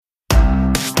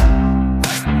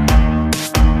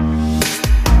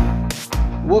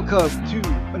Welcome to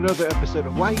another episode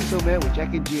of YUSOMAD with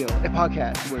Jack and Gio, a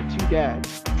podcast where two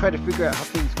dads try to figure out how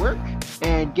things work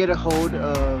and get a hold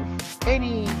of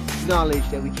any knowledge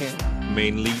that we can.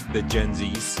 Mainly the Gen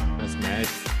Zs. That's mad.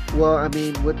 Well, I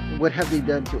mean, what have they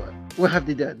done to us? What have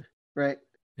they done, right?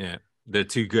 Yeah, they're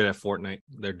too good at Fortnite.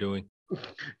 They're doing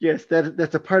Yes,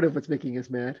 that's a part of what's making us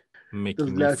mad. Those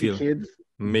making me lousy feel kids.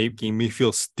 making me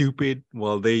feel stupid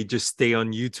while they just stay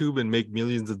on YouTube and make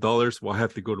millions of dollars while I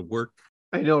have to go to work.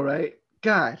 I know, right?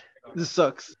 God, this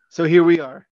sucks. So here we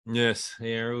are. Yes,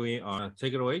 here we are.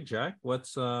 Take it away, Jack.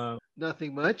 What's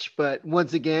Nothing much, but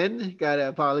once again, gotta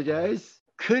apologize.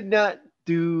 Could not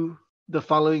do the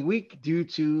following week due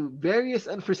to various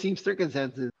unforeseen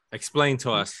circumstances. explain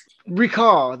to us?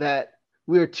 Recall that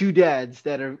we are two dads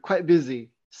that are quite busy.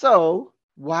 So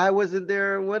why wasn't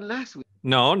there one last week?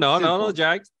 No, Simple.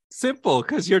 Jack. Simple,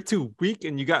 because you're too weak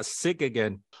and you got sick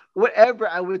again. Whatever,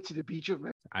 I went to the beach with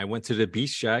my. I went to the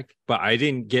beach, Jack, but I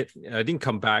didn't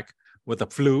come back with a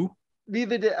flu.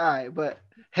 Neither did I, but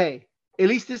hey, at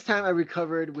least this time I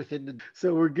recovered within the.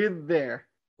 So we're good there.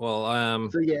 Well,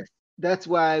 So yes, that's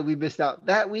why we missed out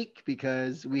that week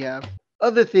because we have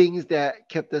other things that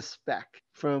kept us back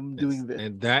from doing this.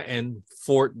 and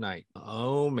Fortnite.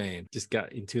 Oh man, just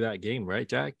got into that game, right,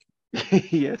 Jack?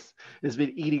 Yes, it's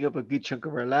been eating up a good chunk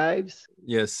of our lives.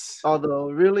 Yes. Although,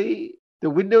 really, the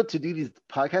window to do these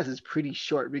podcasts is pretty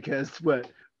short because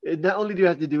not only do you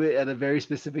have to do it at a very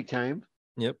specific time,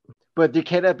 Yep. but there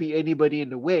cannot be anybody in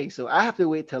the way. So I have to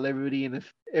wait till everybody and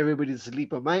if everybody's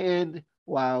asleep on my end.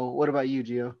 Wow. What about you,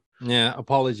 Gio? Yeah.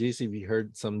 Apologies if you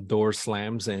heard some door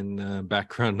slams and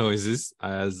background noises,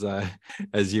 as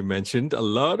you mentioned. A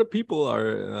lot of people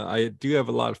are. I do have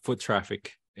a lot of foot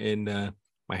traffic in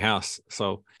my house.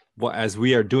 So, as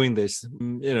we are doing this,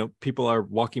 people are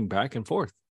walking back and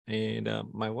forth. And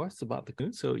my wife's about to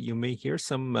cook, so you may hear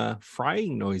some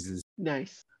frying noises.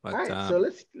 Nice. But, All right, so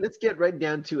let's get right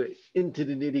down to it, into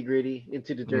the nitty gritty,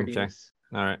 into the dirtiness.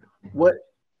 Okay. All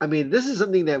right. This is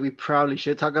something that we probably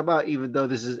should talk about, even though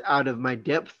this is out of my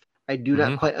depth. I do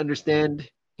not quite understand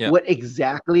what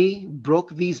exactly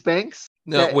broke these banks.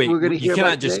 No, wait, we're gonna you hear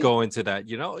cannot about just today. go into that.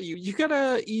 You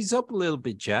gotta ease up a little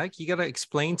bit, Jack. You gotta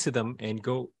explain to them and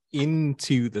go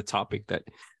into the topic that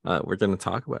we're gonna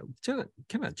talk about. You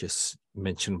cannot just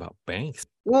mention about banks.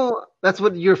 Well, that's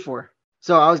what you're for.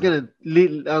 So I was gonna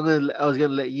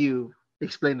let you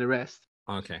explain the rest.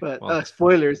 Okay. But Well,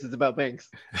 spoilers, it's about banks.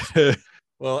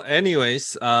 well,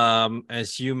 anyways,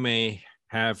 as you may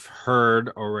have heard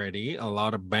already, a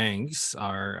lot of banks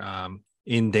are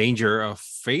in danger of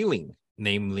failing,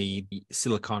 namely the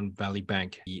Silicon Valley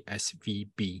Bank, the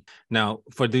SVB. Now,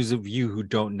 for those of you who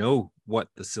don't know what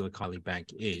the Silicon Valley Bank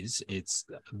is, it's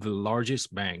the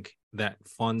largest bank that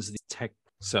funds the tech.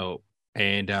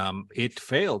 And it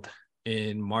failed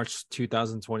in March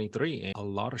 2023, and a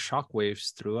lot of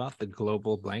shockwaves throughout the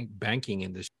global banking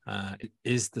industry. It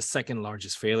is the second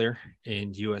largest failure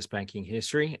in U.S. banking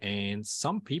history, and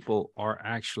some people are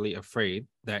actually afraid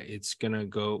that it's gonna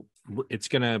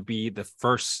be the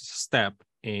first step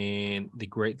in the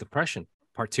Great Depression,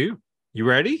 Part 2. You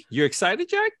ready? You excited,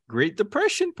 Jack? Great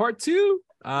Depression, Part 2.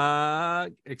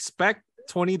 Expect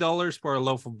 $20 for a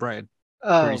loaf of bread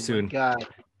pretty soon. My God.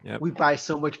 Yep. We buy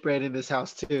so much bread in this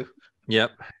house too.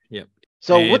 Yep.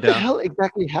 So what the hell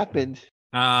exactly happened?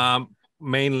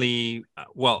 Mainly,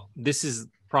 this is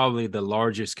probably the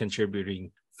largest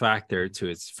contributing factor to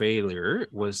its failure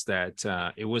was that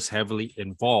it was heavily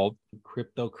involved in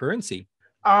cryptocurrency.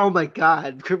 Oh my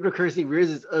God. Cryptocurrency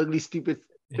rears its ugly, stupid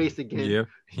face again.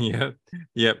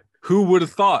 Yep. Who would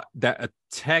have thought that a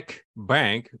tech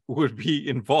bank would be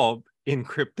involved in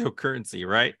cryptocurrency,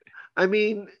 right? I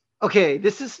mean, okay,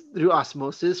 this is through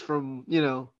osmosis from,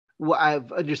 what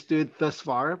I've understood thus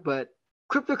far, but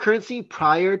cryptocurrency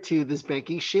prior to this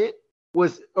banking shit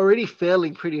was already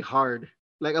failing pretty hard.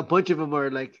 Like a bunch of them are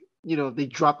like, they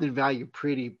dropped in value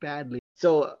pretty badly.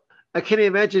 So I can't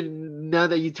imagine now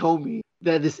that you told me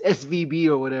that this SVB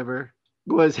or whatever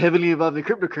was heavily involved in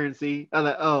cryptocurrency. I'm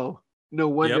like, oh, no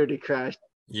wonder they crashed.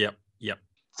 Yep.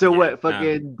 So what,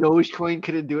 fucking Dogecoin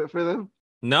couldn't do it for them?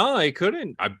 No, I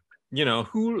couldn't.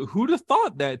 Who'd have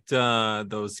thought that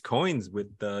those coins with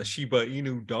the Shiba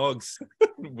Inu dogs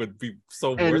would be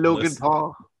so and worthless? Logan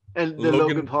Paul and the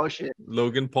Logan Paul shit.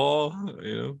 Logan Paul,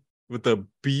 with the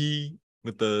B,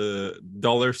 with the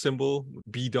dollar symbol,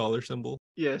 B dollar symbol.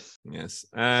 Yes.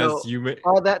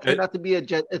 All that turned out to be a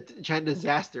giant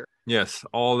disaster. Yes,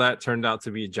 all that turned out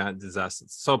to be a giant disaster.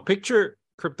 So picture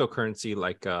cryptocurrency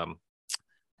like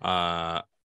a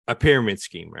pyramid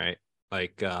scheme, right?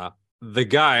 Like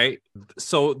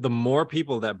the more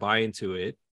people that buy into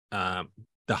it,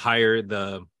 the higher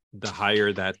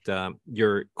that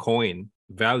your coin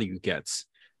value gets,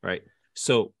 right?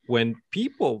 So when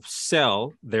people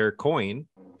sell their coin,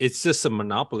 it's just a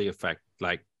monopoly effect.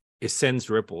 Like it sends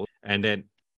ripples, and then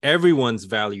everyone's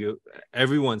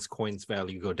coin's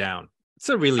value go down. It's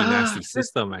a really nasty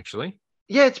system, actually.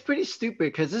 Yeah, it's pretty stupid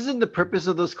because isn't the purpose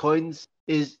of those coins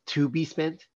is to be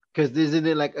spent? Because isn't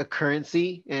it like a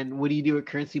currency? And what do you do with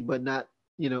currency but not,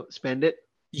 spend it?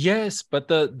 Yes, but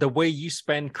the way you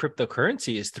spend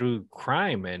cryptocurrency is through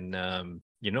crime and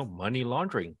money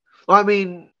laundering. Well, I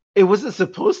mean, it wasn't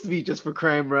supposed to be just for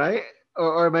crime, right?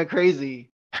 Or am I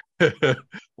crazy?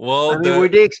 Well, I mean, were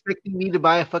they expecting me to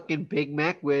buy a fucking Big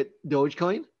Mac with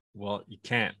Dogecoin? well, you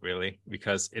can't really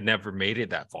because it never made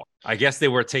it that far. I guess they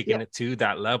were taking Yeah. it to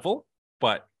that level,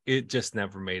 but it just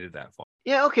never made it that far.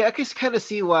 Yeah, okay. I can kind of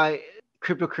see why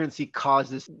cryptocurrency caused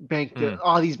this bank to Mm.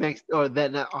 all these banks, or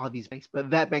that not all these banks, but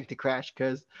that bank to crash.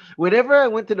 Because whenever I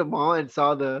went to the mall and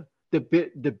saw the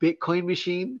Bitcoin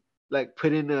machine, like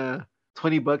put in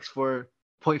 $20 for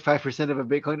 0.5% of a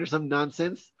Bitcoin or some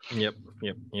nonsense, Yep,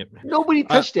 yep, yep. nobody Uh,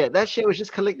 touched it. That shit was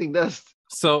just collecting dust.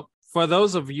 so for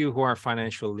those of you who are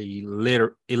financially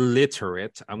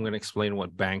illiterate, I'm going to explain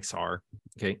what banks are.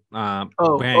 Okay.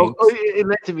 Banks. It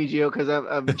led to me, Gio, because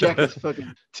I'm Jack is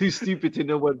fucking too stupid to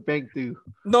know what bank do.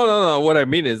 No. What I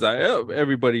mean is,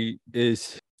 everybody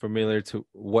is familiar to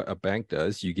what a bank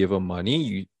does. You give them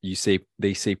money,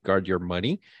 they safeguard your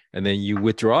money, and then you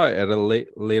withdraw it at a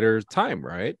later time,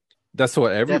 right? That's what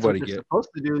That's what everybody they're gets. supposed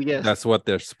to do. Yes. That's what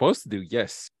they're supposed to do.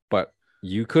 Yes, but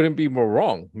you couldn't be more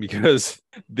wrong because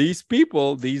these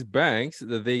people, these banks,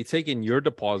 they take in your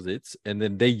deposits and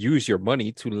then they use your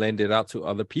money to lend it out to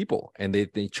other people, and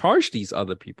they charge these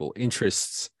other people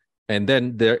interests, and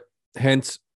then they're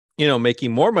hence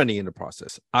making more money in the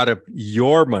process out of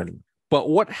your money. But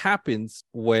what happens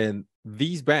when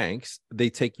these banks, they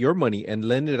take your money and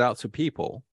lend it out to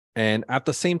people, and at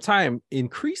the same time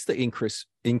increase the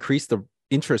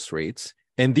interest rates,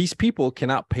 and these people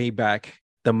cannot pay back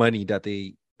the money that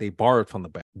they borrowed from the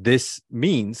bank? This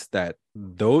means that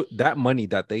though that money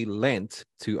that they lent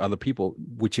to other people,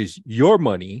 which is your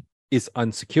money, is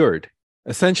unsecured.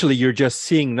 Essentially, you're just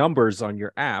seeing numbers on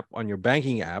your app, on your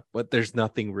banking app, but there's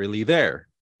nothing really there.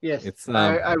 Yes, It's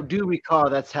I do recall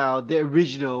that's how the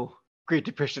original Great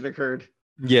Depression occurred.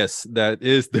 Yes, that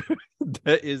is the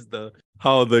that is the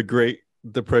how the Great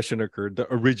Depression occurred, the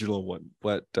original one.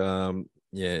 But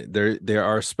yeah, there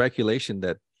are speculation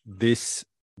that this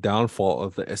downfall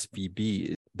of the SVB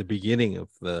is the beginning of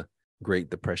the Great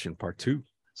Depression Part 2.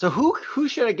 So who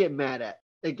should I get mad at?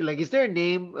 Like is there a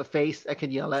name, a face I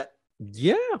can yell at?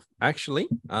 Yeah, actually,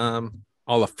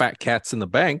 all the fat cats in the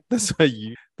bank. That's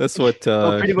what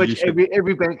Well, pretty you much should.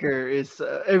 every banker is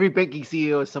every banking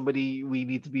CEO is somebody we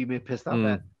need to be pissed off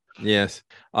at. Yes.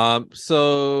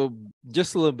 So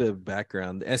just a little bit of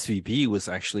background. The SVB was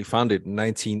actually founded in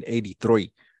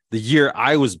 1983, the year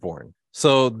I was born.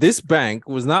 So this bank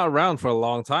was not around for a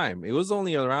long time. It was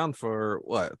only around for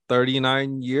what,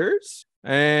 39 years?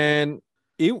 And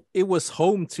it was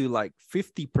home to like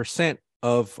 50%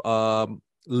 of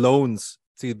loans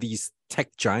to these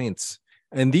tech giants.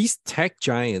 And these tech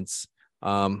giants,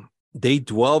 they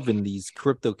dwell in these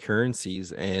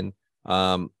cryptocurrencies, and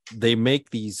they make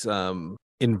these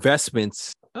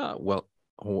investments.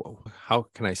 How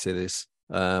can I say this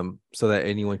so that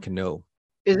anyone can know?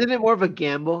 Isn't it more of a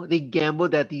gamble? They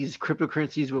gambled that these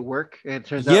cryptocurrencies would work, and it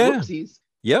turns out, Yeah. whoopsies.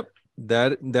 Yep.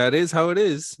 That is how it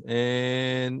is,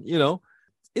 and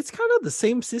it's kind of the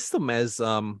same system as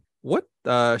what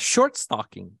short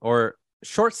stocking or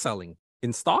short selling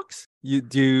in stocks.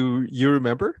 You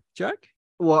remember, Jack?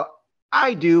 Well,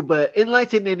 I do, but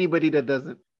enlighten anybody that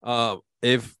doesn't.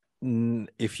 If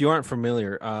you aren't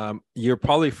familiar, you're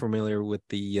probably familiar with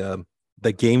the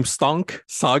GameStonk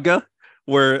saga,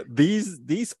 where these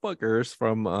fuckers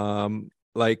from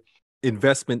like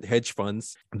investment hedge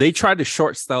funds, they try to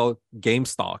short sell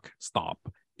GameStop stop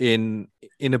in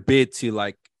a bid to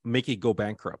like make it go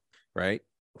bankrupt, right?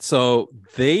 So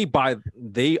they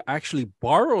actually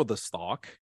borrow the stock,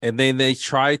 and then they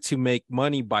try to make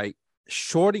money by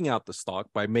shorting out the stock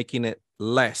by making it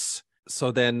less.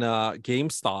 So then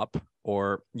GameStop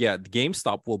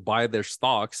will buy their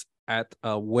stocks at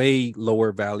a way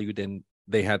lower value than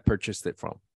they had purchased it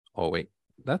from. Oh wait,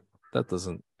 that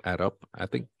doesn't add up. I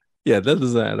think that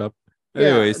doesn't add up. Yeah,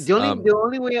 Anyways, the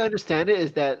only way I understand it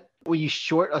is that when you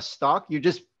short a stock, you're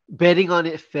just betting on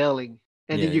it failing,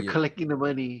 and then yeah, you're collecting the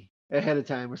money ahead of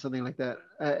time or something like that.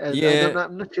 yeah,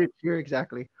 I'm not sure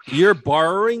exactly. you're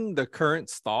borrowing the current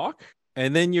stock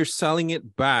and then you're selling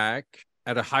it back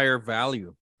at a higher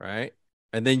value, right?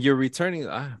 and then you're returning.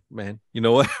 Man, you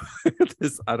know what?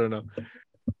 This I don't know.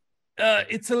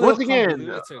 It's a little Once again,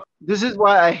 convoluted. this is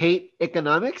why I hate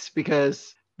economics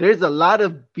because there's a lot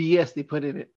of BS they put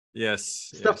in it. Yes,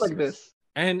 Stuff yes, like yes. this.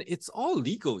 And it's all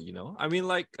legal, you know. I mean,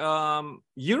 like,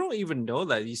 you don't even know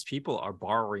that these people are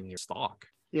borrowing your stock.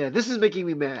 Yeah, this is making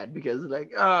me mad because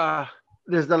like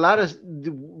there's a lot of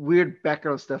weird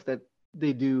background stuff that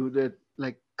they do that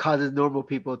like causes normal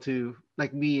people to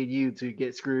like me and you to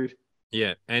get screwed.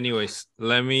 Yeah. Anyways,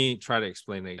 let me try to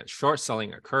explain it. Short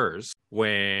selling occurs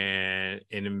when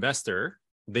an investor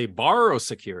they borrow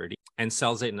security and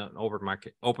sells it in an open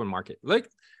market. Open market, like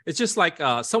it's just like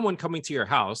someone coming to your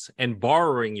house and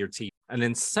borrowing your TV and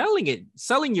then selling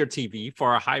your TV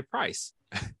for a high price,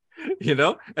 you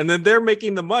know, and then they're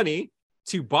making the money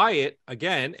to buy it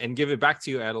again and give it back to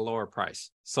you at a lower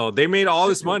price. So they made all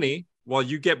this money while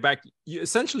you get back.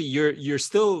 Essentially, you're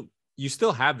still you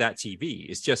still have that TV.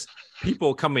 It's just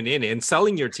people coming in and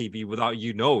selling your TV without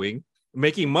you knowing,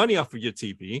 making money off of your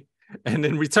TV, and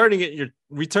then returning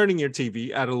your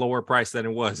TV at a lower price than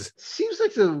it was. Seems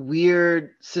like a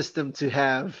weird system to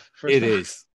have. First It off,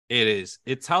 is. It is.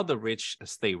 It's how the rich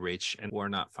stay rich and who are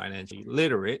not financially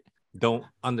literate don't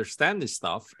understand this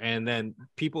stuff. And then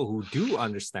people who do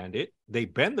understand it, they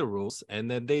bend the rules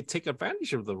and then they take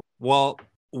advantage of the rules.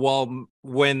 Well,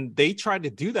 when they tried to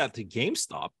do that to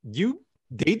GameStop,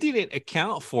 they didn't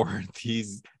account for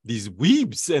these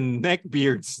weebs and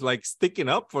neckbeards like sticking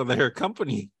up for their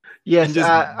company and yes, just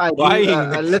I do. buying.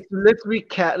 Let's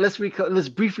recap. Let's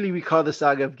briefly recall the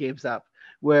saga of GameStop,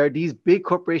 where these big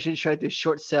corporations tried to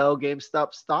short sell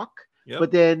GameStop stock, Yep.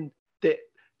 but then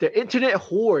the internet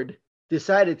horde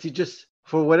decided to just,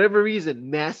 for whatever reason,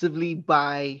 massively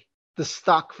buy the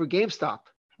stock for GameStop,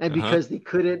 and Uh-huh. because they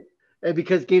couldn't, and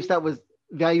because GameStop was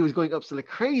value was going up so like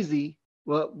crazy.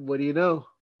 Well, what do you know?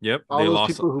 Yep. All those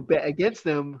people who bet against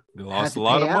them They had lost a to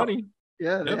lot pay of out. money.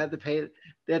 Yeah, they Yep. had to pay.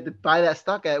 They had to buy that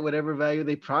stock at whatever value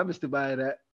they promised to buy it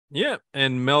at. Yeah,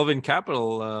 and Melvin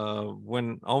Capital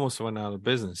almost went out of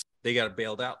business. They got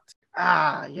bailed out.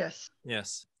 Ah, yes.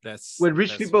 Yes, When rich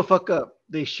that's people fuck up,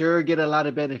 they sure get a lot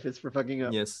of benefits for fucking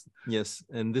up. yes, yes.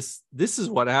 And this is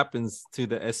what happens to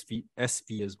the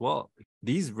SV as well.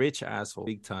 These rich assholes,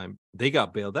 big time, they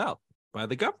got bailed out by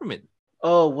the government.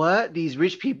 Oh, what? These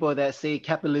rich people that say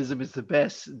capitalism is the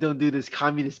best don't do this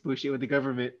communist bullshit with the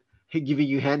government giving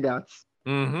you handouts.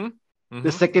 Mm-hmm. The Mm-hmm.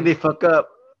 second they fuck up,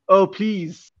 oh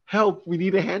please help, we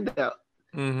need a handout.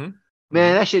 Mm-hmm. Man,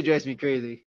 Mm-hmm. that shit drives me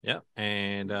crazy. Yeah.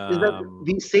 And Is that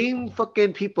these same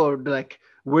fucking people are like,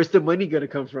 where's the money gonna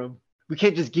come from? We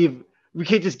can't just give we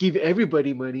can't just give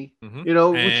everybody money. mm-hmm. You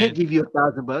know, we can't And give you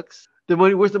 $1,000. The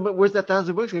money, where's that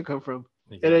 $1,000 gonna come from?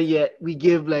 And then exactly. yet we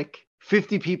give like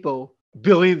 50 people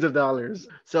billions of dollars.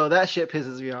 So that shit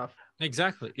pisses me off.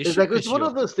 Exactly. It It's should like it's piss one you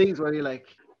of off. those things where you're like,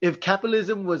 if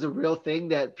capitalism was a real thing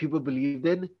that people believed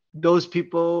in, those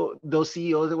people, those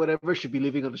CEOs or whatever, should be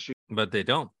living on the street. But they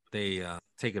don't. They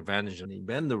take advantage and they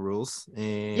bend the rules.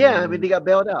 Yeah, I mean And they got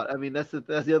bailed out. I mean that's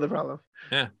the other problem.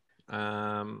 yeah.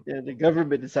 Yeah, the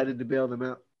government decided to bail them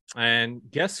out. And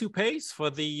guess who pays for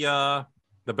the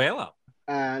bailout?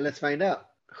 Let's find out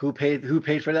who paid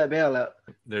for that bailout.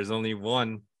 There's only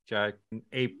one Jack. An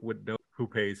ape would know who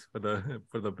pays for the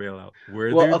bailout.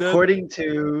 Well, according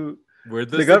to Where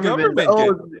the does the government,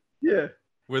 government get? oh yeah,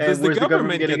 Where does and the where's the government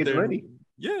government getting get its their? money?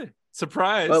 Yeah,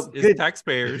 surprise! Well, It's good.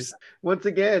 taxpayers. Once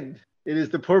again, it is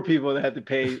the poor people that had to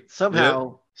pay Yep,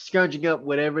 somehow, scrounging up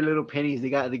whatever little pennies they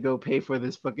got to go pay for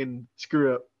this fucking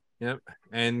screw up. yep.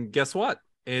 And guess what?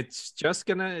 It's just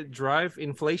gonna drive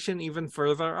inflation even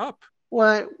further up.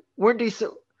 Why weren't they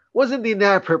so? Wasn't the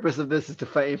entire purpose of this is to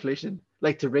fight inflation,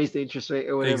 like to raise the interest rate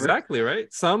or whatever? Exactly right.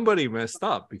 Somebody messed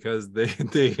up because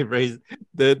they raised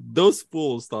those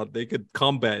fools thought they could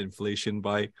combat inflation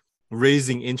by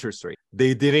raising interest rate.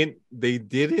 They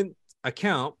didn't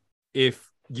account if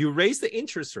you raise the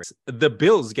interest rate, the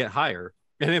bills get higher.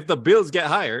 And if the bills get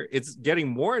higher, it's getting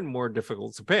more and more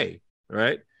difficult to pay,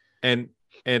 right? And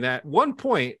and at one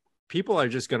point, people are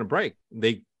just going to break.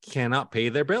 They cannot pay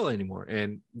their bill anymore.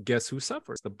 And guess who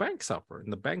suffers? The bank suffer.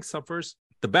 And the bank suffers,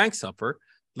 the banks suffer,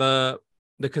 the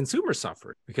consumers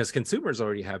suffer because consumers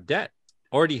already have debt,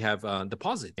 already have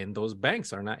deposit, and those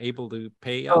banks are not able to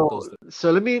pay out those.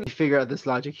 So let me figure out this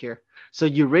logic here. So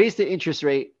you raise the interest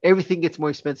rate, everything gets more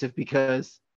expensive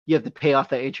because you have to pay off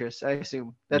that interest. I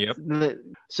assume that's Yep.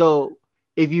 So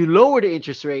if you lower the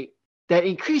interest rate, that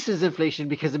increases inflation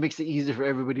because it makes it easier for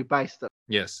everybody to buy stuff.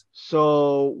 Yes.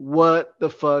 So what the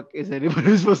fuck is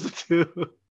anybody supposed to do?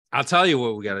 I'll tell you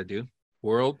what we got to do.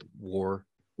 World War.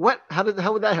 What? How would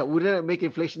that help? Wouldn't that make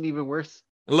inflation even worse?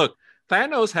 Look,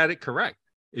 Thanos had it correct.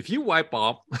 if you wipe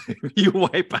off, if you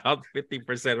wipe out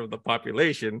 50% of the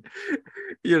population,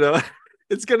 you know,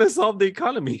 it's gonna solve the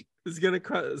economy. It's gonna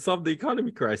solve the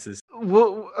economy crisis. I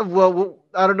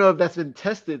don't know if that's been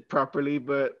tested properly,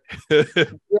 but yeah,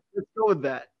 let's go with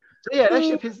that. So yeah, that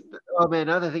shit pisses. Oh man,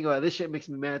 now that I think about it, this shit makes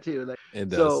me mad too. Like, It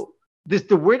does. so this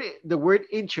the word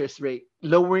interest rate,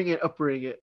 lowering and uppering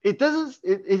it. It doesn't.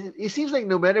 It seems like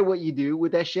no matter what you do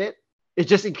with that shit, it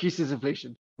just increases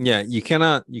inflation. Yeah, you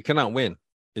cannot win.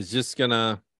 It's just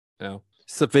gonna,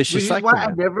 it's a vicious Which is why cycle, I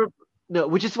man. never no,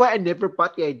 which is why I never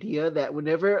bought the idea that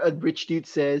whenever a rich dude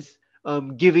says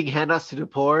giving handouts to the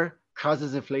poor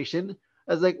causes inflation,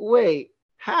 I was like, wait,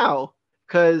 how?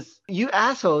 Because you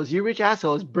rich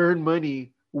assholes, burn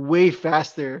money way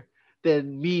faster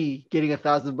than me getting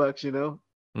 $1,000, you know?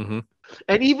 Mm-hmm.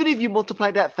 And even if you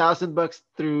multiply that $1,000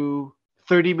 through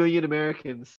 30 million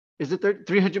Americans, is it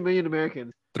 300 million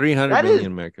Americans? 300 That is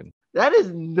million American. that is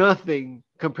nothing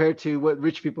compared to what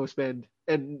rich people spend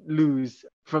and lose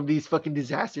from these fucking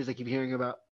disasters I keep hearing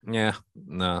about. Yeah,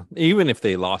 no. Even if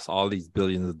they lost all these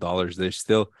billions of dollars, they're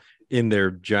still in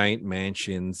their giant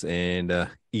mansions and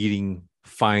eating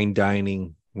fine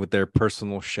dining with their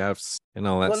personal chefs and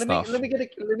all that Well, let me stuff. let me get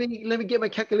let me get my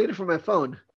calculator from my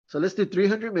phone. So let's do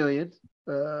 300 million.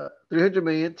 300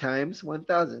 million times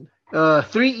 1,000.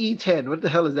 3E10. What the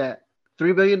hell is that?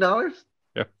 $3 billion?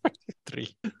 Yeah.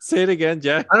 Three. Say it again,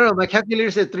 Jack. I don't know. My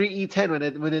calculator said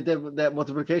 3E10 when it did that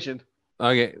multiplication.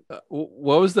 Okay.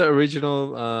 What was the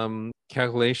original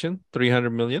calculation? 300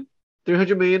 million?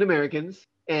 300 million Americans,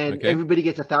 and Okay. everybody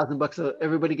gets $1,000.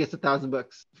 Everybody gets $1,000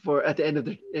 for at the end of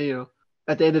the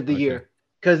Okay. year,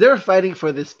 because they were fighting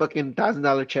for this fucking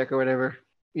 $1,000 check or whatever,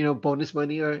 bonus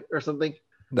money or something.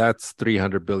 That's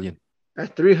 300 billion.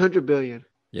 That's 300 billion.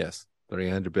 Yes,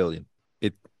 300 billion.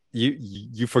 It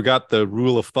you forgot the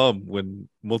rule of thumb when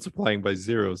multiplying by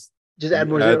zeros. Just add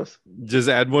You more add zeros. just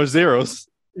add more zeros.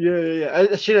 Yeah, yeah, yeah.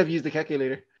 I should have used the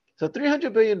calculator. So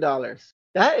 $300 billion.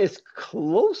 That is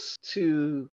close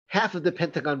to half of the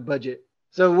Pentagon budget.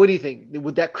 So what do you think?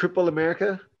 Would that cripple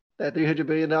America? That $300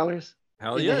 billion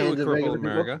Hell in the yeah, it hands would of cripple regular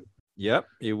people? America. Yep,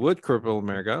 it would cripple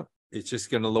America. It's just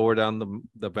going to lower down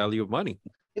the value of money.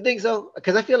 You think so?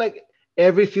 Because I feel like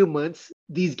every few months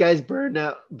these guys burn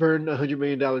 $100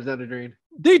 million down the drain.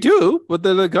 They do, but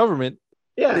they're the government.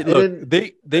 Yeah, and Look,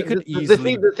 then they could the thing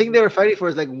easily the thing they were fighting for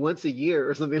is like once a year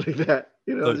or something like that.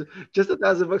 look. Just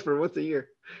 $1,000 for once a year.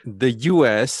 The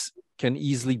U.S. can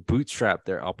easily bootstrap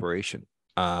their operation.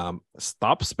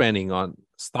 Stop spending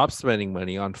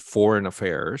money on foreign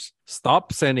affairs.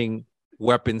 Stop sending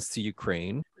weapons to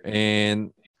Ukraine,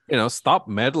 and stop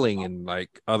meddling in like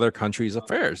other countries'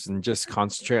 affairs and just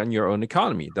concentrate on your own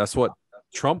economy. That's what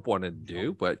Trump wanted to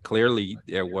do, but clearly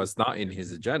it was not in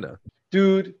his agenda.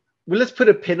 Dude, well, let's put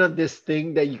a pin on this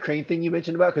thing, that Ukraine thing you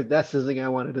mentioned about, because that's the thing I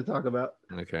wanted to talk about.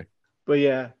 Okay. But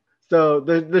yeah, so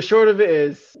the short of it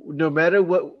is, no matter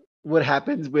what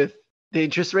happens with the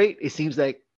interest rate, it seems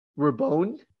like we're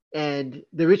boned, and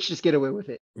the rich just get away with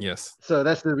it. Yes. So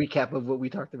that's the recap of what we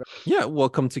talked about. Yeah.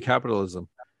 Welcome to capitalism.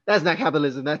 That's not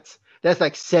capitalism. That's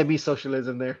like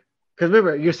semi-socialism there. Because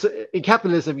remember, in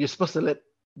capitalism, you're supposed to let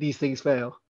these things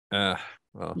fail. Uh,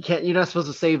 well, You're not supposed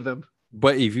to save them.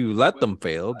 but if you let them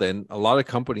fail, then a lot of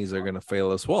companies are going to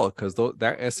fail as well because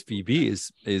that SVB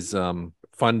is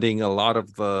funding a lot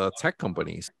of the tech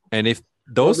companies. And if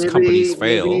Well, those companies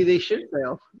maybe fail, they should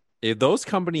fail.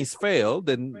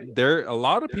 then a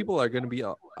lot of people are going to be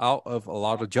out of a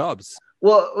lot of jobs.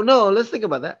 Well, no, let's think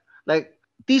about that. Like,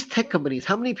 these tech companies,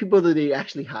 how many people do they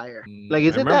actually hire? Like,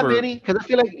 is I it that remember, many? Because I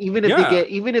feel like yeah.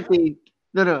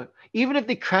 even if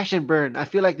they crash and burn, I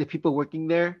feel like the people working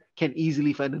there can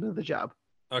easily find another job.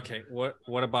 Okay, what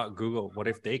about Google? What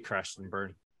if they crashed and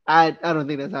burned? I don't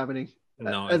think that's happening.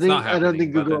 No, I it's not think I don't happening.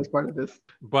 think Google is part of this.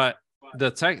 But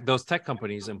those tech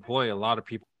companies employ a lot of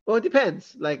people. Well, it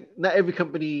depends. Like, not every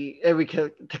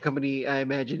tech company I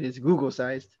imagine is Google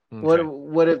sized. Okay.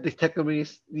 What if tech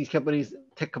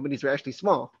companies were actually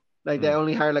small? Like, they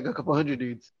only hire like a couple hundred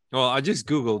dudes. Well, I just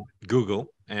Googled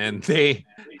Google, and they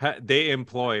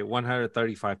employ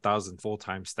 135,000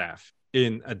 full-time staff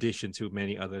in addition to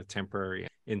many other temporary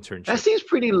That internships. seems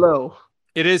pretty low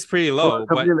It is pretty for a low,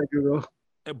 company like Google.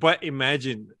 but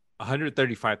imagine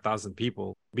 135,000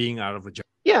 people being out of a job.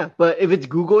 Yeah, but if it's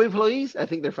Google employees, I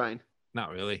think they're fine. Not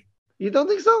really. You don't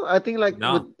think so? I think like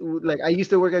No. like I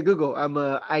used to work at Google. I'm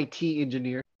a IT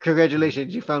engineer.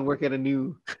 Congratulations, you found work at a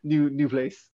new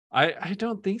place. I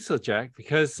don't think so, Jack,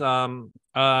 because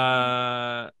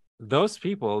those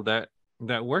people that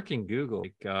work in Google,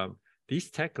 like these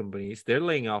tech companies, they're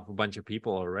laying off a bunch of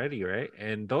people already, right?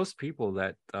 And those people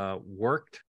that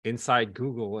worked inside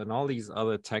Google and all these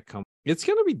other tech companies, it's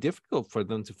going to be difficult for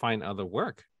them to find other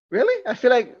work. Really? I feel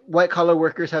like white collar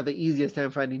workers have the easiest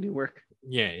time finding new work.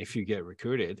 Yeah, if you get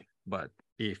recruited, but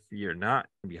if you're not,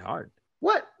 it'll be hard.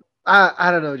 What?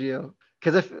 I don't know, Gio.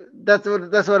 Because if that's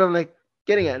what I'm like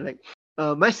getting at. Like,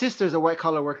 my sister's a white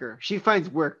collar worker. She finds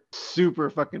work super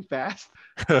fucking fast.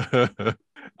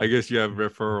 I guess you have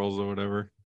referrals or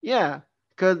whatever. Yeah,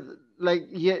 because like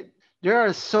yeah, there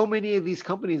are so many of these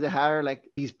companies that hire like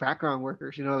these background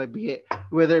workers. Like be it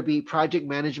whether it be project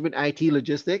management, IT,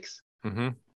 logistics. Mm-hmm.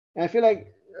 And I feel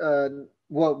like,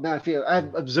 well, not I feel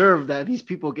I've observed that these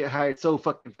people get hired so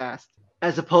fucking fast,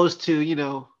 as opposed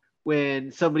to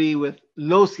when somebody with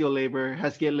low skill labor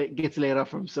gets laid off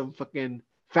from some fucking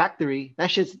factory.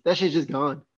 That shit's just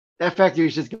gone. That factory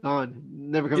is just gone,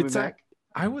 never coming It's a, back.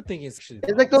 I would think it's actually the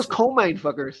It's like those opposite. coal mine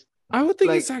fuckers. I would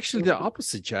think it's Like, actually the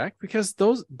opposite, Jack, because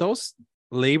those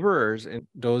laborers and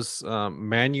those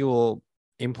manual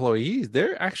employees,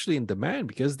 they're actually in demand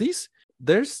because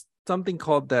there's something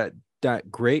called that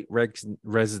great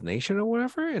resignation or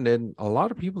whatever, and then a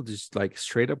lot of people just like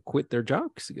straight up quit their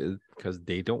jobs because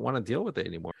they don't want to deal with it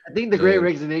anymore. I think the Great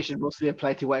Resignation mostly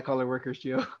applied to white collar workers,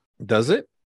 Joe. Does it?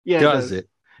 Yeah, it Does does. it?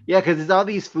 Yeah, because it's all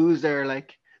these fools that are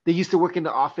like they used to work in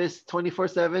the office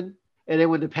 24/7, and then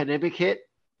when the pandemic hit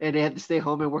and they had to stay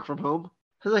home and work from home,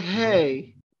 I was like, Mhm.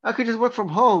 hey, I could just work from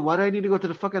home. Why do I need to go to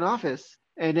the fucking office?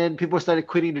 And then people started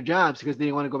quitting their jobs because they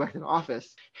didn't want to go back to the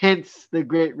office. Hence the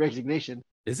Great Resignation.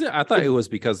 Is it? I thought It, it was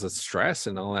because of stress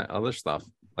and all that other stuff.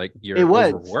 Like it you're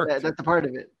was overworked. that's a part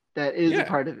of it. That is a Yeah.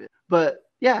 part of it. But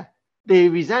yeah, they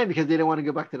resigned because they didn't want to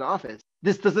go back to the office.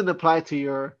 This doesn't apply to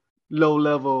your low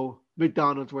level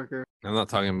McDonald's worker. I'm not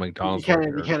talking You McDonald's kind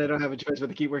of worker. don't have a choice but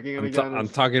to keep working at I'm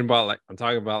McDonald's. talking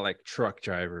about like truck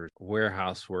drivers,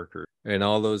 warehouse workers, and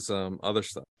all those other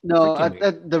stuff. No,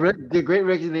 Freaking the Great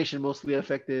Resignation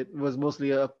was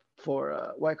mostly up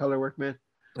for white collar workmen.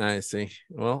 I see.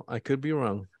 Well, I could be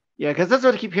wrong. Yeah, because that's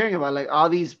what I keep hearing about. Like all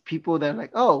these people that are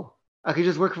like, oh, I could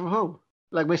just work from home.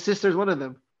 Like my sister's one of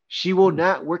them. She will Hmm.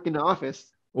 not work in the office.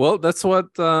 Well, that's what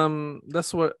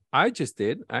I just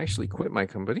did. I actually quit my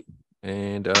company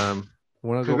and want to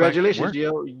go back to Congratulations, work.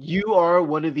 Gio. You are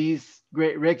one of these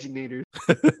great resignators.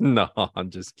 No, I'm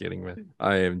just kidding, man.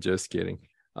 I am just kidding.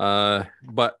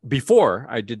 But before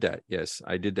I did that, yes,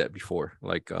 I did that before.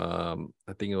 Like I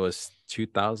think it was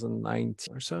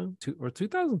 2019 or so,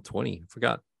 2020.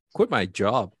 Forgot. Quit my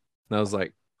job. And I was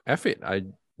like, F it. I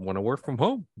want to work from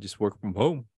home. Just work from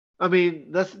home. I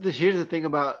mean, here's the thing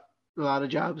about a lot of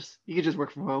jobs. You can just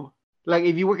work from home. Like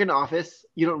if you work in the office,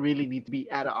 you don't really need to be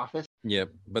at an office. Yeah,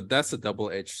 but that's a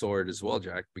double-edged sword as well,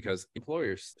 Jack, because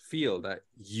employers feel that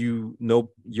you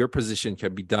know your position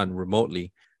can be done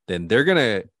remotely, then they're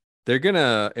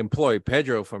gonna employ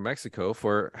Pedro from Mexico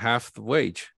for half the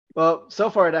wage. Well, so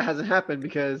far that hasn't happened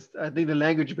because I think the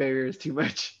language barrier is too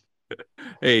much.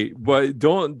 Hey, but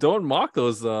don't mock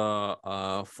those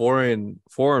foreign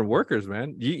workers,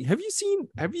 man.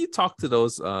 Have you talked to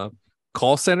those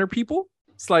call center people?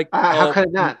 It's like How could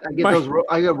I not? my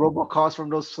I get robocalls from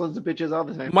those sons of bitches all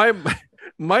the time. my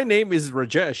my name is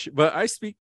Rajesh, but I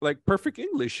speak like perfect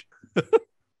English.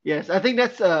 Yes, I think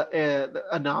that's a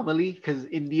anomaly because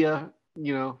India,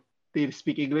 they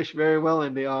speak English very well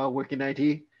and they all work in IT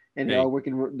and they Hey, all work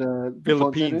in the phone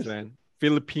Philippines, centers. man.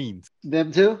 Philippines.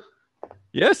 Them too.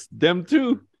 Yes, them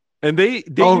too. And they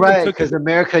Oh even right, took because it.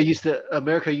 America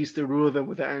used to rule them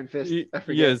with an iron fist. I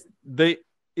forget. Yes,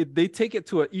 they take it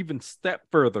to an even step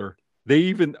further. They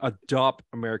even adopt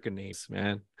American names,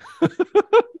 man.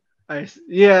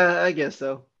 Yeah, I guess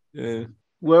so. Yeah.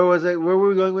 Where was it? Where were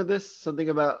we going with this? Something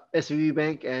about SVB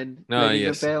Bank and No, letting them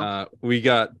yes. fail. We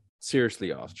got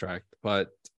seriously off track, but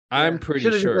I'm Yeah, pretty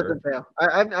should have just let sure.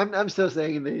 them fail. I'm still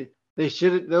saying they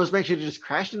should those banks should have just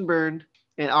crashed and burned,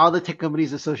 and all the tech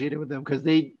companies associated with them because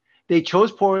they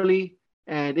chose poorly.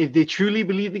 And if they truly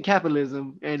believed in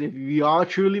capitalism, and if we all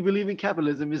truly believe in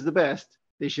capitalism is the best,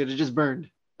 they should have just burned.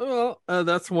 Well,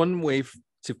 that's one way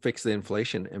to fix the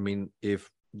inflation. I mean, if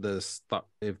the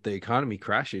economy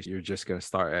crashes, you're just gonna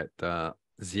start at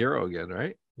zero again,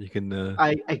 right? You can,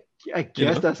 I you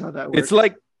guess know, that's how that it's works.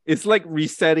 like it's like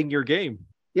resetting your game.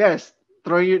 Yes,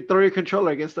 throw your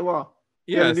controller against the wall.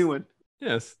 Get a new Yes, one.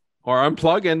 yes, or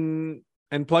unplug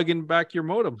and plug in back your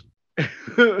modem.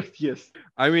 Yes.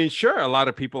 I mean, sure, a lot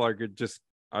of people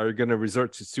are gonna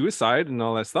resort to suicide and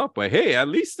all that stuff, but hey, at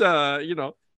least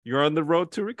you're on the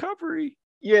road to recovery.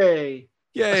 Yay.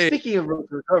 Yay! Speaking of road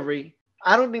to recovery,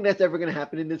 I don't think that's ever going to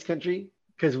happen in this country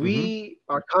because Mm-hmm. we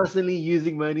are constantly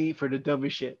using money for the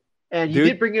dumbest shit. And you Dude,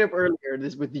 did bring it up earlier,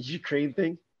 this with the Ukraine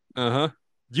thing. uh huh.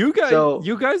 So,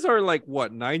 you guys are like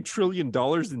what, $9 trillion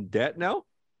in debt now?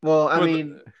 well, I For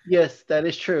mean, yes, that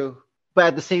is true. But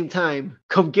at the same time,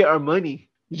 come get our money.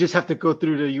 You just have to go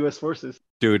through the U.S. forces.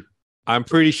 dude, I'm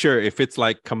pretty sure if it's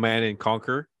like Command and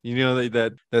Conquer,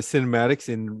 that cinematics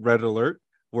in Red Alert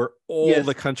where all the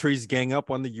Yes, countries gang up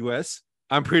on the US,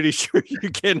 I'm pretty sure you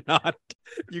cannot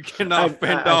fend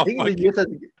I off think the fucking. U.S.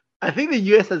 I think the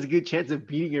U.S. has a good chance of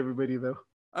beating everybody though.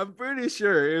 I'm pretty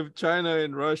sure if China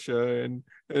and Russia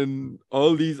and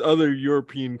all these other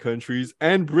European countries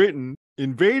and Britain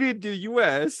invaded the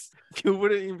US,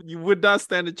 you would not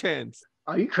stand a chance.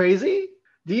 Are you crazy?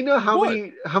 Do you know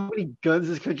What? how many guns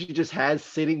this country just has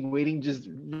sitting, waiting, just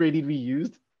ready to be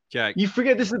used? Jack, You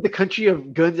forget this is the country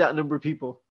of guns outnumber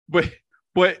people.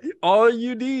 but all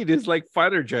you need is like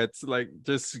fighter jets, like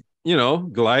just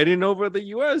gliding over the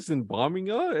US and bombing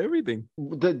everything.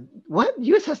 The what?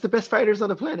 U.S. has the best fighters on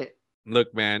the planet.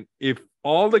 Look, man, if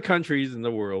all the countries in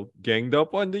the world ganged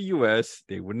up on the US,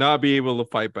 they would not be able to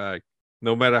fight back,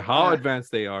 no matter how Uh,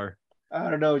 advanced they are. I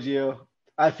don't know, Gio.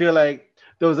 I feel like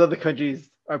those other countries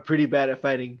are pretty bad at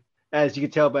fighting, as you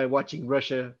can tell by watching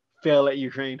Russia fail at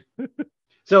Ukraine.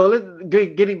 So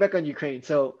getting back on Ukraine.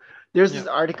 So there's Yeah. this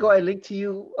article I linked to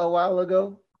you a while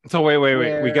ago So wait. We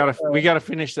where gotta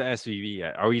finish the SVV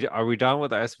yet. Are we done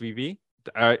with the SVV?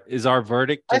 Is our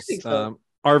verdict I think just so.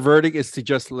 our verdict is to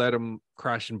just let them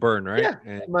crash and burn, right? Yeah,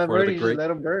 And my for the verdict is just great let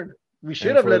them burn. We should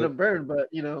and have for let the them burn, but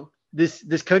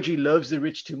this country loves the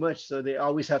rich too much, so they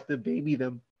always have to baby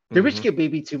them. The rich Mhm. get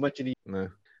babied too much, and No.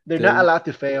 they're not the allowed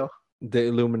to fail. the They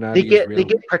Illuminati is get they real.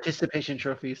 get participation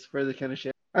trophies for this kind of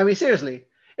shit. I mean, seriously,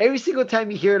 every single time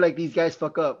you hear like these guys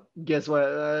fuck up, guess what?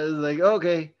 It's like,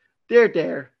 okay, they're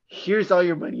there. Here's all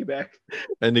your money back.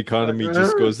 And the Like, economy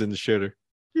just goes in the shitter.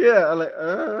 yeah, I'm like,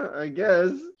 I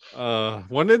guess.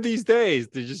 One of these days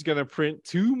they're just gonna print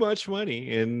too much money,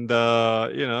 and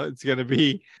it's gonna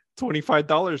be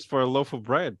 $25 for a loaf of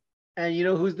bread. And you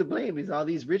know who's to blame? Is all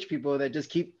these rich people that just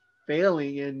keep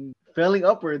failing and failing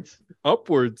upwards.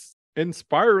 Upwards and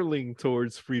spiraling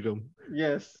towards freedom.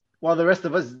 Yes. While the rest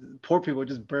of us poor people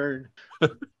just burn.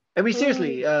 I mean,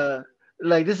 seriously,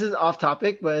 like this is off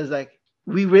topic, but it's like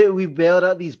we bailed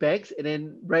out these banks, and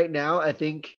then right now, I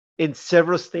think in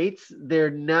several states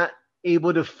they're not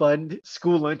able to fund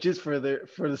school lunches for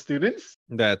the students,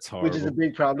 That's which is a horrible.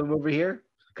 big problem over here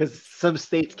because some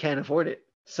states can't afford it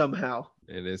somehow.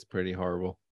 It is pretty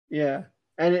horrible. Yeah,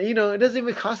 and it doesn't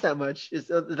even cost that much. It's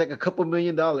like a couple $1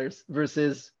 million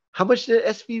versus how much did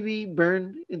SVB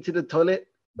burn into the toilet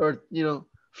or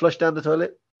flush down the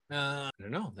toilet? I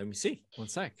don't know. Let me see. One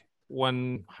sec.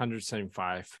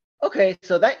 175. Okay,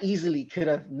 so that easily could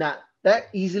have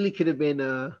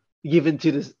been given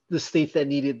to the states that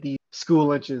needed the school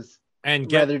lunches And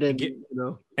rather than you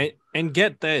know. and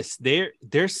get this.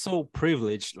 They're so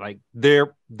privileged. Like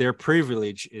their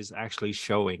privilege is actually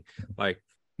showing. Like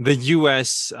the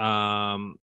US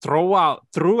throw out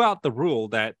the rule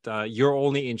that you're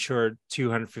only insured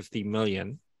 250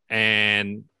 million,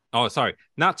 and oh sorry,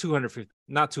 not 250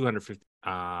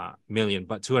 million,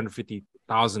 but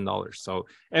 $250,000. So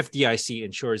FDIC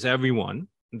insures everyone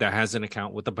that has an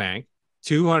account with the bank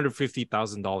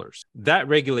 $250,000. That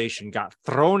regulation got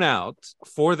thrown out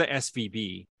for the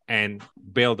SVB and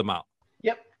bailed them out.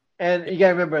 Yep. And you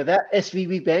gotta remember that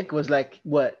SVB bank was like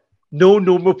what? No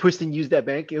normal person used that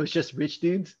bank. It was just rich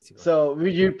dudes. So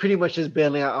you're pretty much just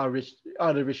bailing out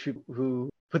all the rich people who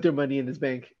put their money in this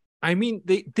bank. I mean,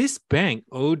 this bank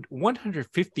owed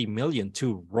 150 million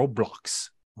to Roblox.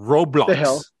 The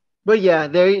hell. But yeah,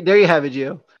 there you have it,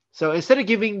 Gio. So instead of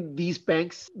giving these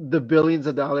banks the billions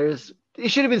of dollars, it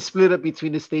should have been split up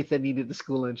between the states that needed the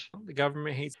school lunch. The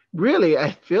government hates. Really,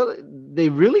 I feel they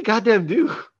really goddamn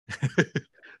do.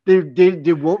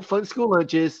 They won't fund school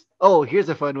lunches. Oh, here's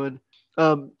a fun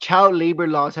one. Child labor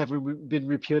laws have been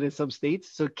repealed in some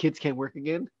states, so kids can't work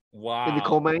again in the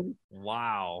coal Wow. mine.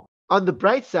 Wow. On the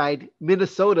bright side,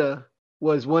 Minnesota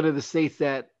was one of the states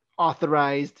that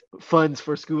authorized funds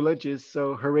for school lunches.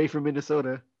 So hooray for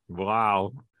Minnesota.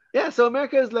 Wow. Yeah, so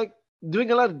America is like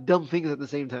doing a lot of dumb things at the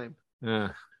same time. Yeah.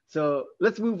 So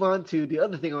let's move on to the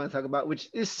other thing I want to talk about, which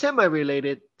is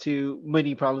semi-related to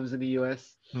money problems in the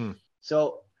U.S. Hmm.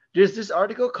 So there's this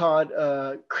article called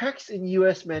 "Cracks in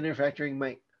U.S. Manufacturing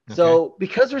Might." So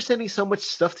because we're sending so much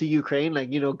stuff to Ukraine, like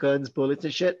guns, bullets,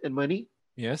 and shit, and money,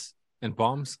 Yes. And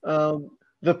bombs.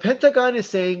 the Pentagon is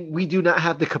saying we do not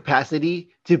have the capacity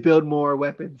to build more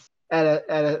weapons at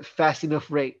a fast enough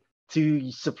rate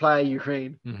to supply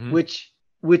Ukraine, Mhm.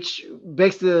 which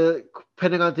begs the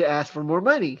Pentagon to ask for more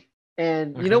money.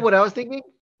 And you know Okay. what I was thinking?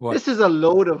 What? This is a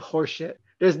load of horseshit.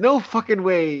 There's no fucking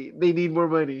way they need more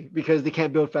money because they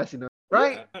can't build fast enough.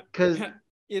 right? Because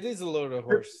it is a load of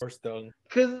horse dung.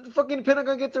 because fucking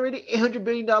Pentagon gets already $800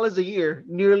 billion a year,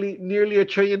 nearly $1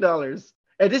 trillion.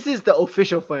 And this is the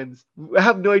official funds. I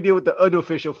have no idea what the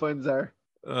unofficial funds are.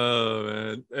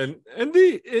 Oh man,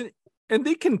 and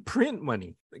they can print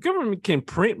money. The government can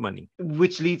print money.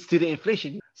 Which leads to the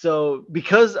inflation. So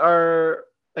because our,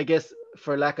 I guess,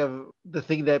 for lack of the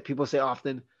thing that people say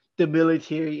often, the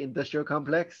military industrial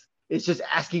complex is just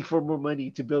asking for more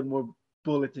money to build more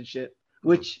bullets and shit.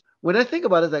 Which when I think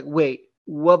about it, it's like, wait,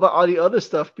 what about all the other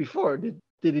stuff before? Did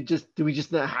we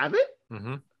just not have it?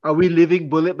 Mm-hmm. Are we living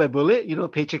bullet by bullet,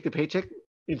 paycheck to paycheck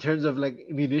in terms of like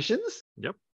munitions?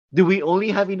 Yep. Do we only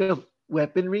have enough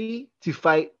weaponry to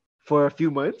fight for a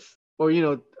few months or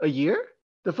a year?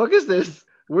 The fuck is this?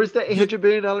 Where's that $800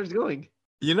 billion going?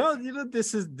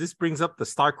 This brings up the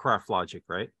StarCraft logic,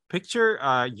 right? Picture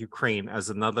Ukraine as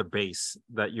another base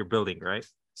that you're building, right?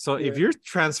 So if you're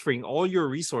transferring all your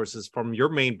resources from your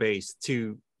main base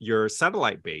to your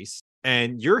satellite base,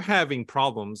 and you're having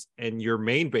problems in your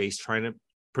main base trying to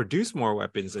produce more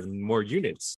weapons and more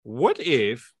units, what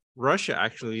if Russia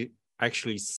actually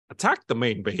attacked the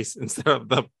main base instead of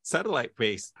the satellite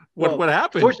base? What would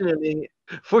happen?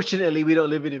 Fortunately, we don't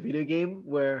live in a video game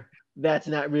where that's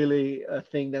not really a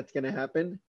thing that's gonna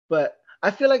happen. But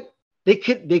I feel like they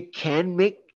can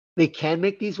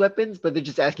make these weapons, but they're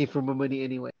just asking for more money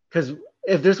anyway. Because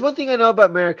if there's one thing I know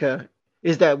about America,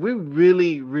 is that we're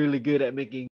really, really good at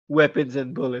making weapons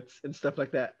and bullets and stuff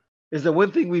like that. Is the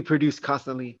one thing we produce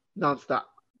constantly, nonstop.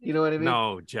 You know what I mean?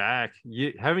 No, Jack.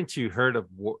 Haven't you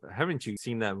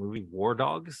seen that movie War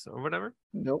Dogs or whatever?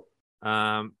 Nope.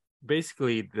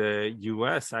 Basically, the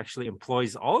U.S. actually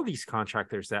employs all these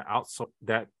contractors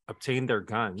that obtain their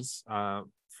guns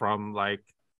from like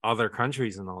other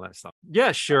countries and all that stuff.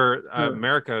 Yeah, sure.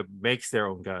 America makes their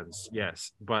own guns,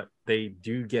 yes, but they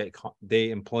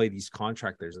employ these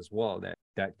contractors as well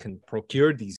that can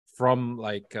procure these from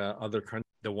like other countries.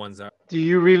 The ones that. Do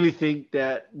you really think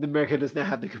that America does not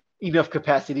have enough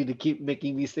capacity to keep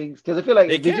making these things? Because I feel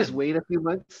like if they just wait a few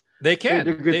months, they can.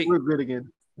 We're good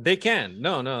again. They can.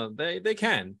 No, they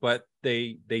can, but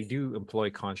they do employ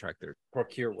contractors,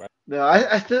 procure weapons. No,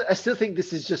 I still think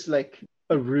this is just like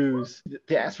a ruse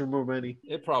to ask for more money.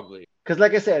 It probably. Because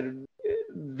like I said,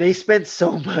 they spent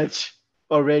so much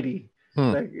already.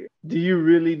 Like, do you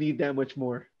really need that much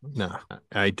more? No,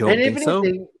 I don't think so.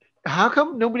 How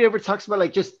come nobody ever talks about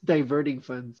like just diverting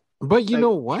funds? But you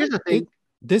know what? Here's the thing.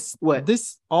 This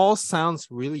all sounds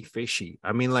really fishy.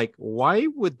 I mean, like, why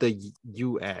would the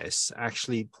U.S.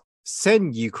 actually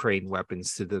send Ukraine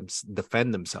weapons to them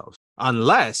defend themselves,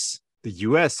 unless the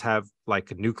U.S. have like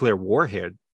a nuclear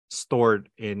warhead stored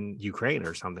in Ukraine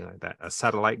or something like that, a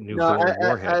satellite nuclear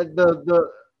warhead?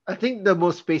 I think the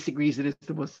most basic reason is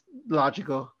the most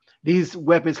logical. These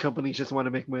weapons companies just want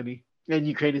to make money, and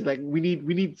Ukraine is like, we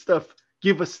need stuff.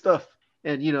 Give us stuff,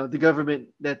 and the government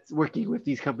that's working with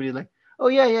these companies like, oh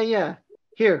yeah.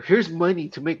 Here's money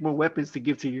to make more weapons to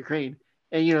give to Ukraine.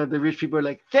 And the rich people are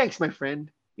like, thanks, my friend.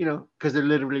 Because they're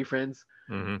literally friends.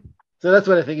 Mm-hmm. So that's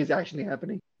what I think is actually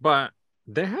happening. But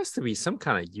there has to be some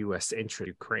kind of U.S. interest in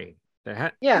Ukraine.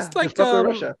 It's like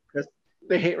Russia because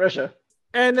they hate Russia.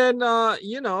 And then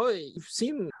you've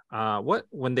seen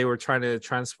when they were trying to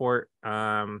transport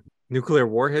nuclear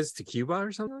warheads to Cuba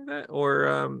or something like that, or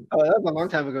that was a long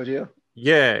time ago, Gio.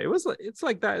 Yeah, it's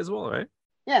like that as well, right?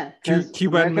 Yeah,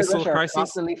 Cuban Missile Crisis,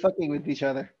 constantly fucking with each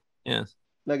other. Yes.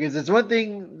 Like, it's one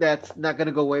thing that's not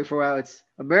gonna go away for a while. It's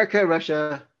America and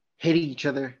Russia hating each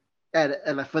other at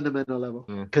a fundamental level.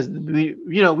 Because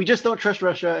we just don't trust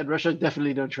Russia, and Russia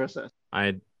definitely don't trust us.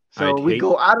 We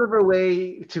go out of our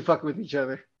way to fuck with each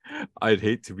other. I'd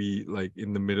hate to be like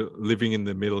in the middle, living in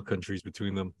the middle countries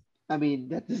between them. I mean,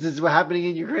 this is what's happening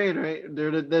in Ukraine, right?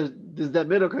 There's that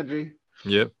middle country.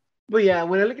 Yep. But yeah,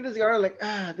 when I look at this article, like,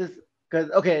 this, because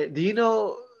okay, do you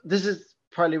know, this is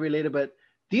partly related, but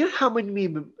do you know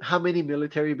how many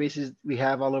military bases we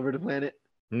have all over the planet?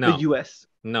 No. The U.S.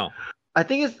 No. I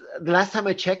think it's the last time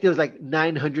I checked, it was like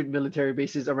 900 military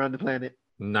bases around the planet.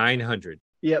 900.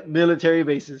 Yep, military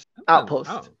bases,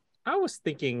 outposts. Oh, I was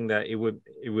thinking that it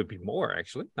would be more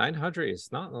actually. 900 is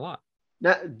not a lot.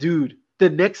 Dude, the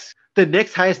next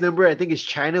highest number I think is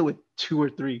China with 2 or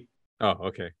 3. Oh,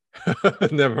 okay.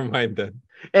 Never mind then.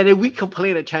 And then we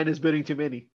complain that China's building too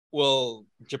many. Well,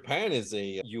 Japan is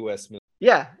a U.S. military.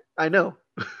 Yeah, I know.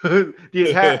 the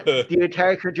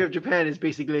entire country of Japan is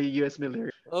basically a U.S.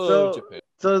 military. Oh, Japan.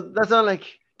 So that's all.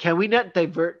 Like, can we not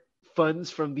divert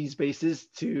funds from these bases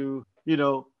to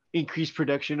increase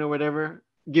production or whatever?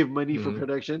 Give money for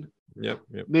production. Yep.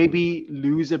 Maybe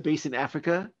lose a base in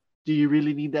Africa. Do you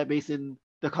really need that base in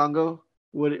the Congo?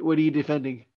 What are you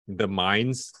defending? The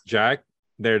mines, Jack.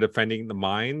 They're defending the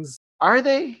mines. Are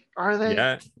they? Are they?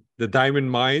 Yeah, the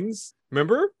diamond mines.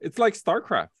 Remember, it's like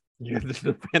StarCraft. You have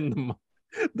to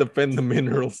defend the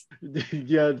minerals.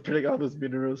 Yeah, protect all those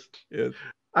minerals. Yes.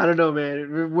 I don't know,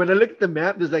 man. When I look at the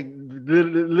map, there's like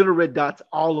little red dots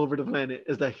all over the planet.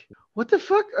 It's like, what the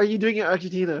fuck are you doing in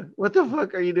Argentina? What the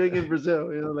fuck are you doing in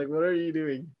Brazil? You know, like, what are you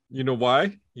doing? You know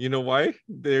why? You know why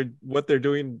they're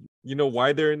doing? You know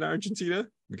why they're in Argentina?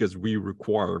 Because we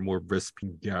require more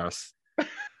Vespine gas.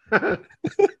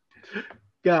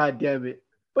 God damn it.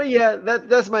 But yeah,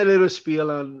 that's my little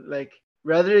spiel on like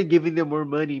rather than giving them more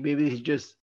money, maybe they should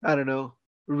just I don't know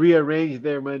rearrange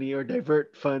their money or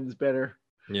divert funds better.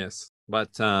 Yes, but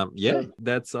Yeah.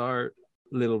 that's our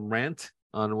little rant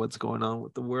on what's going on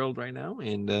with the world right now,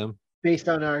 and Based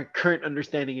on our current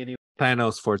understanding, anyway.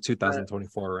 Thanos for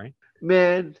 2024, right?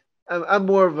 Man, I'm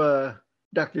more of a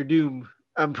Doctor Doom.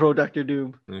 I'm pro Doctor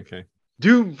Doom. Okay.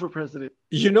 Doom for president.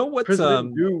 You know what's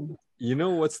President Doom. You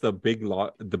know what's the big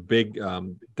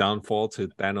downfall to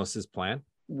Thanos's plan?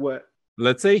 What?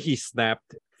 Let's say he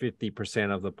snapped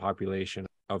 50% of the population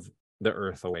of the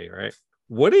Earth away, right?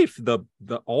 What if the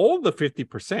all the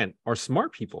 50% are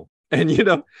smart people, and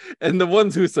and the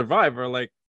ones who survive are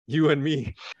like you and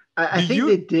me? I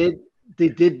think they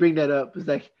did bring that up. It's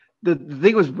like the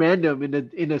thing was random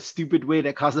in a stupid way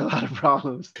that caused a lot of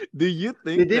problems. Do you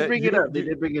think they did bring it up? They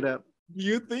did bring it up.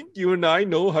 You think you and I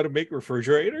know how to make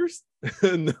refrigerators?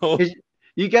 No.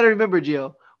 You got to remember,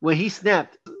 Jill, when he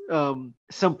snapped,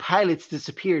 some pilots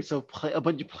disappeared, so a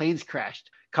bunch of planes crashed,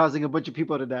 causing a bunch of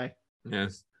people to die.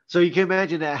 Yes. So you can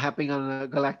imagine that happening on a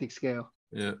galactic scale.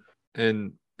 Yeah,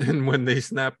 and when they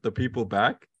snap the people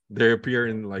back, they appear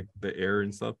in like the air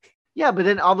and stuff. Yeah, but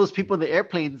then all those people in the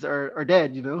airplanes are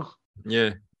dead.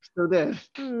 Yeah. Still dead.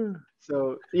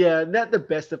 So yeah, not the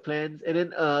best of plans. And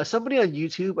then somebody on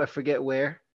YouTube, I forget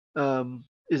where,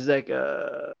 is like,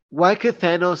 why could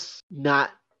Thanos not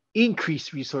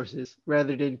increase resources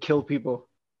rather than kill people?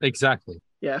 Exactly.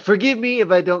 Yeah, forgive me if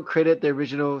I don't credit the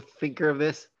original thinker of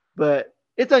this, but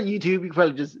it's on YouTube. You can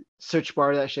probably just search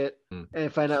bar that shit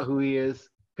and find out who he is.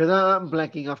 Because I'm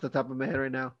blanking off the top of my head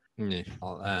right now. Yeah.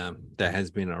 That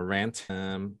has been a rant.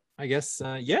 I guess,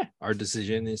 our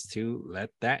decision is to let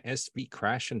that SB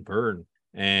crash and burn.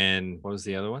 And what was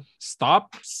the other one?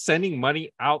 Stop sending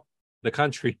money out the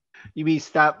country. You mean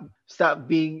stop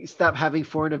having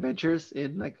foreign adventures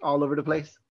in like all over the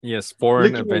place? Yes,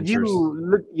 foreign adventures.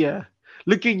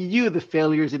 Looking at you, the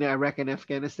failures in Iraq and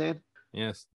Afghanistan.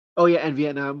 Yes. Oh yeah, and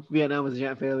Vietnam. Vietnam was a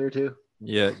giant failure too.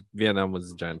 Yeah, Vietnam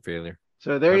was a giant failure.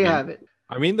 So there you have it.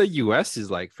 I mean, the US is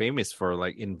like famous for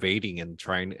like invading and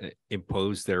trying to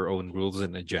impose their own rules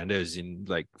and agendas in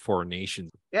like foreign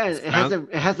nations. Yeah,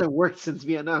 it hasn't worked since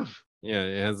Vietnam. Yeah,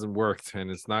 it hasn't worked and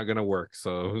it's not gonna work.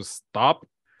 So stop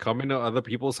coming to other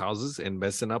people's houses and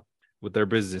messing up with their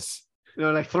business.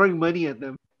 Like throwing money at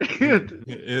them.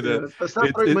 Stop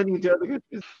throwing money into other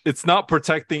countries. It's not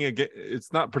protecting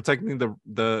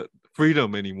the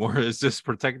freedom anymore. It's just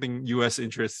protecting U.S.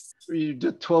 interests.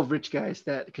 The 12 rich guys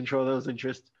that control those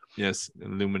interests. Yes,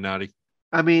 Illuminati.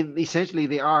 I mean, essentially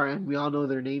they are, and we all know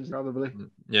their names probably.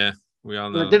 Yeah, we all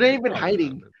know. They're not even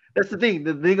hiding. That's the thing.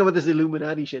 The thing about this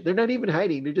Illuminati shit, they're not even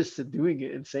hiding. They're just doing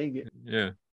it and saying it.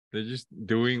 Yeah, they're just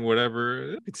doing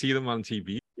whatever. You can see them on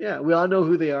TV. Yeah, we all know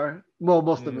who they are. Well,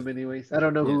 most of them, anyways. I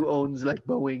don't know who owns like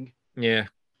Boeing. Yeah.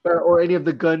 Or any of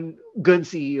the gun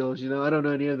CEOs. I don't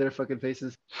know any of their fucking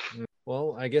faces.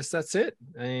 Well, I guess that's it.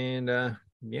 And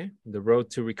the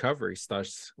road to recovery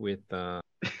starts with.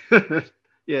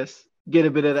 Yes, get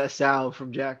a bit of that salve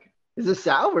from Jack. Is it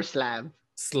salve or slab?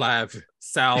 Salve.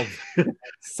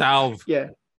 Yeah,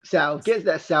 salve. Get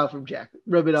that salve from Jack.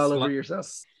 Rub it all over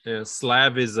yourself. Yeah,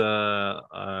 Slav is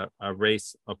a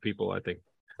race of people, I think.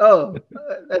 Oh,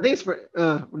 I think it's for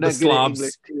we're not the Slavs.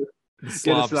 English too. The Slavs.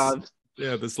 Yeah, the Slavs.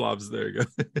 Yeah, the Slavs. There you go.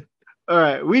 All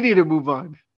right, we need to move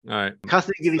on. All right.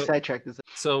 Constantly getting sidetracked.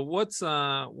 So what's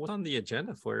on the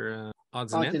agenda for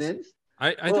odds and ends?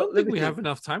 I Well, don't think we think. have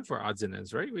enough time for odds and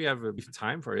ends, right? We have a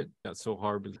time for it. That's so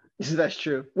horribly. That's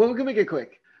true. Well, we can make it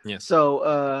quick. Yes.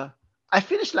 So I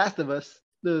finished Last of Us,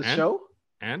 the show.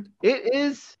 And it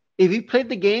is, if you played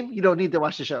the game, you don't need to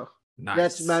watch the show. Nice.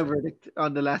 That's my verdict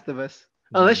on The Last of Us.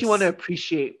 Unless you want to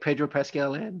appreciate Pedro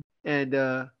Pascal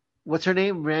and what's her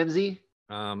name? Ramsey?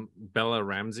 Bella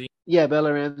Ramsey. Yeah,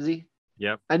 Bella Ramsey.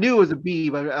 Yep. I knew it was a B,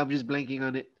 but I'm just blanking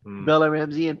on it. Bella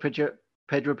Ramsey and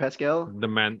Pedro Pascal. The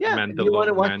man. Yeah, if you want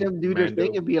to watch them do their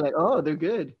thing and be like, oh, they're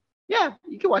good. Yeah,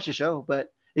 you can watch the show. But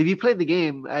if you played the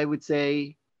game, I would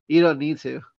say you don't need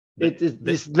to.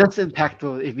 It's less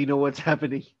impactful if you know what's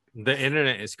happening. The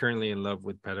internet is currently in love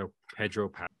with Pedro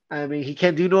I mean, he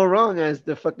can't do no wrong as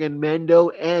the fucking Mando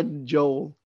and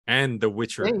Joel. and The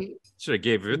Witcher. Hey, Should have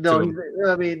gave it no, to him.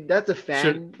 I mean that's a Should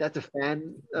fan. That's a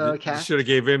fan cast. should have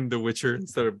gave him The Witcher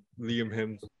instead of Liam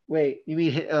Hems. Wait, you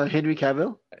mean Henry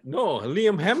Cavill? No,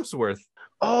 Liam Hemsworth.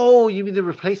 Oh, you mean the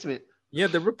replacement? Yeah,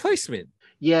 the replacement.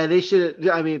 Yeah, they should.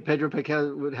 I mean, Pedro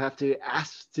Pascal would have to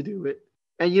ask to do it,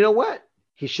 and you know what?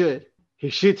 He should. He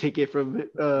should take it from.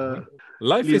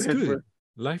 Life Liam is good. Hemsworth.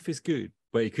 Life is good,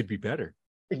 but it could be better.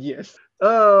 Yes.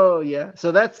 Oh yeah.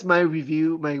 So that's my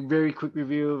review. My very quick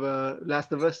review of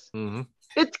Last of Us. Mm-hmm.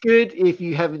 It's good if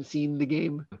you haven't seen the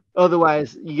game.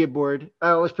 Otherwise, you get bored.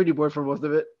 I was pretty bored for most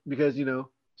of it because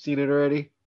seen it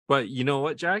already. But you know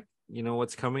what, Jack? You know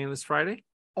what's coming this Friday?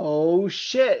 Oh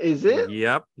shit! Is it?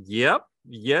 Yep.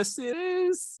 Yes, it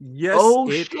is. Yes, Oh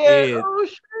it shit! is. Oh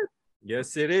shit!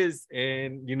 Yes, it is.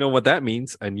 And you know what that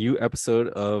means? A new episode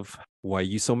of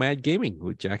YUSOMAD Gaming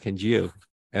with Jack and Gio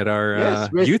at our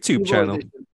Resident YouTube Evil channel.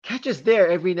 Edition. Catch us there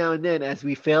every now and then as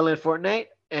we fail in Fortnite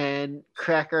and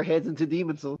crack our heads into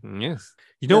Demon Souls. Yes.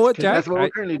 You know what, Jack? That's what we're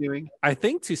currently doing. I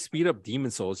think to speed up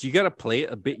Demon Souls, you got to play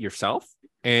it a bit yourself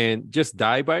and just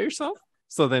die by yourself.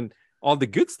 So then all the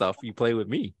good stuff you play with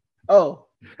me. Oh,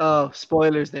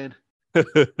 spoilers then.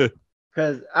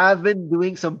 Because I've been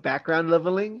doing some background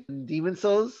leveling in Demon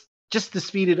Souls just to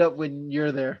speed it up when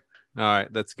you're there. All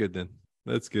right, that's good then.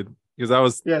 That's good because I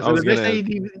was the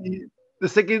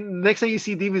next time you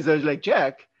see Demon Souls, you're like,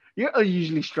 Jack, you're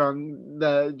unusually strong.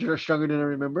 You're stronger than I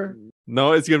remember.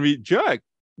 No, it's gonna be Jack.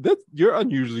 You're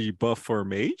unusually buff for a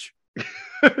mage.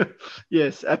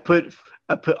 Yes, I put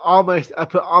all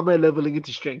my leveling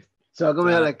into strength. So I'm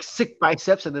gonna have like sick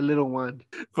biceps and a little wand.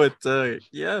 But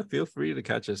yeah, feel free to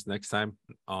catch us next time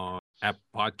on Apple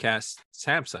Podcasts,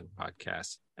 Samsung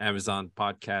Podcasts, Amazon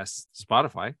Podcasts,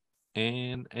 Spotify,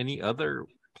 and any other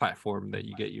platform that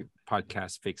you get your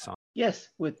podcast fix on. Yes,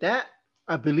 with that,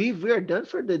 I believe we are done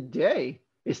for the day.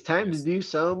 It's time to do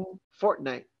some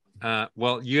Fortnite.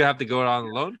 Well, you have to go on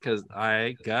alone because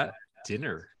I got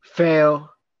dinner. Fail.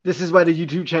 This is why the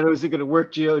YouTube channel isn't gonna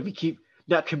work, Gio, if you keep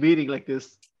not committing like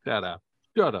this. Shut up.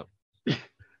 We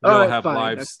all right, have fine.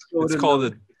 lives. It's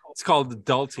called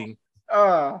adulting.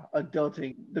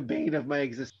 Adulting, the bane of my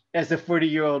existence as a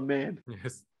 40-year-old man.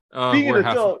 Yes. Being an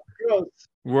adult, gross.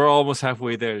 We're almost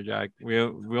halfway there, Jack. We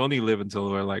only live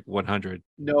until we're like 100.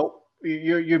 No,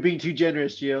 you're being too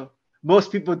generous, Gio.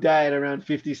 Most people die at around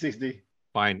 50, 60.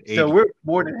 Fine, 80. So we're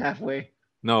more than halfway.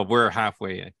 No, we're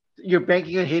halfway. You're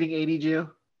banking on hitting 80, Gio?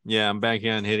 Yeah, I'm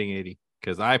banking on hitting 80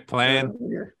 because I plan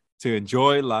to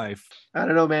enjoy life. I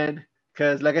don't know, man.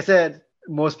 Because like I said,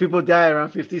 most people die around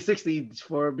 50, 60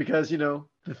 because,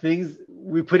 the things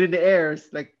we put in the air is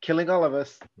like killing all of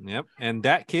us. Yep. And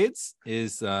that, kids,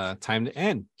 is time to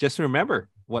end. Just remember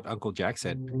what Uncle Jack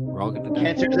said. We're all going to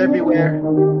die. Cancer's everywhere.